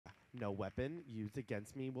No weapon used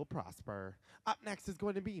against me will prosper. Up next is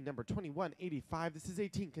going to be number 2185. This is a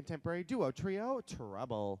teen contemporary duo trio,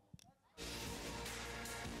 Trouble.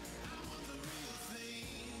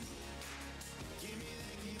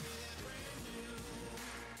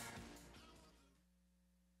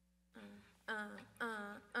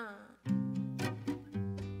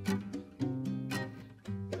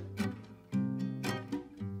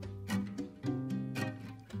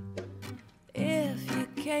 If you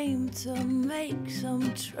came to make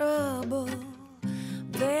some trouble,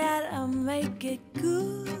 better make it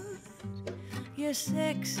good. Your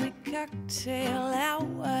sexy cocktail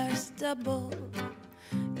hours double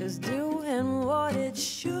is doing what it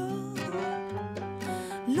should.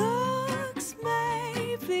 Looks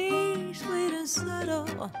may be sweet and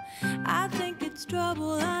subtle. I think it's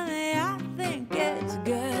trouble, honey. I think it's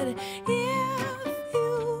good. If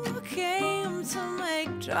you came to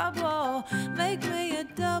make trouble, make me a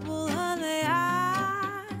double, honey.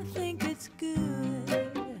 I think it's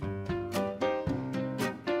good.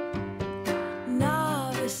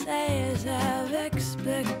 Novices have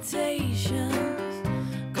expectations,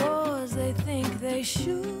 'cause they think they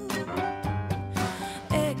should.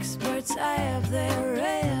 Experts have their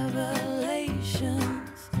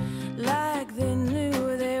revelations, like they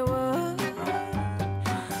knew they would.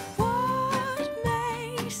 What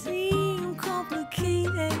may seem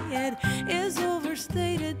complicated is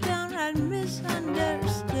overstated, downright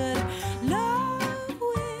misunderstood. Love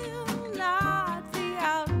will not be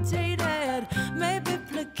outdated, may be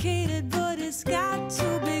placated, but it's got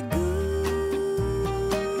to be good.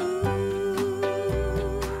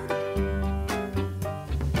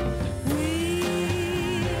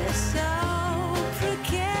 We're so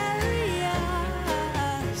precarious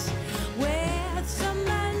with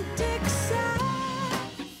semantics. I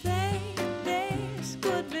think this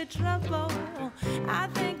could be trouble. I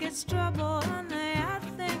think it's trouble, honey. I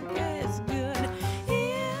think it's good.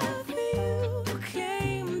 If you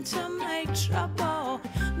came to make trouble,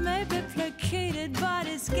 maybe placated, but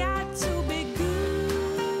it's got to be good.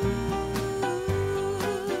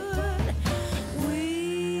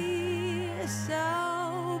 We're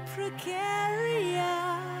so precarious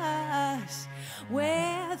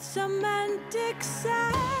with semantics.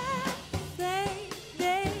 I think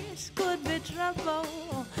this could be trouble.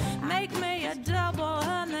 Make me a double,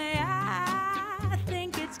 honey. I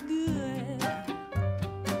think it's good.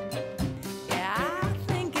 Yeah, I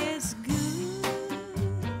think it's good.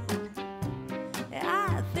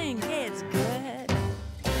 Yeah, I think it's good.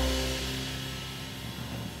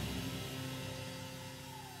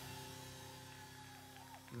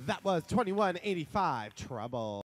 That was 2185, Trouble.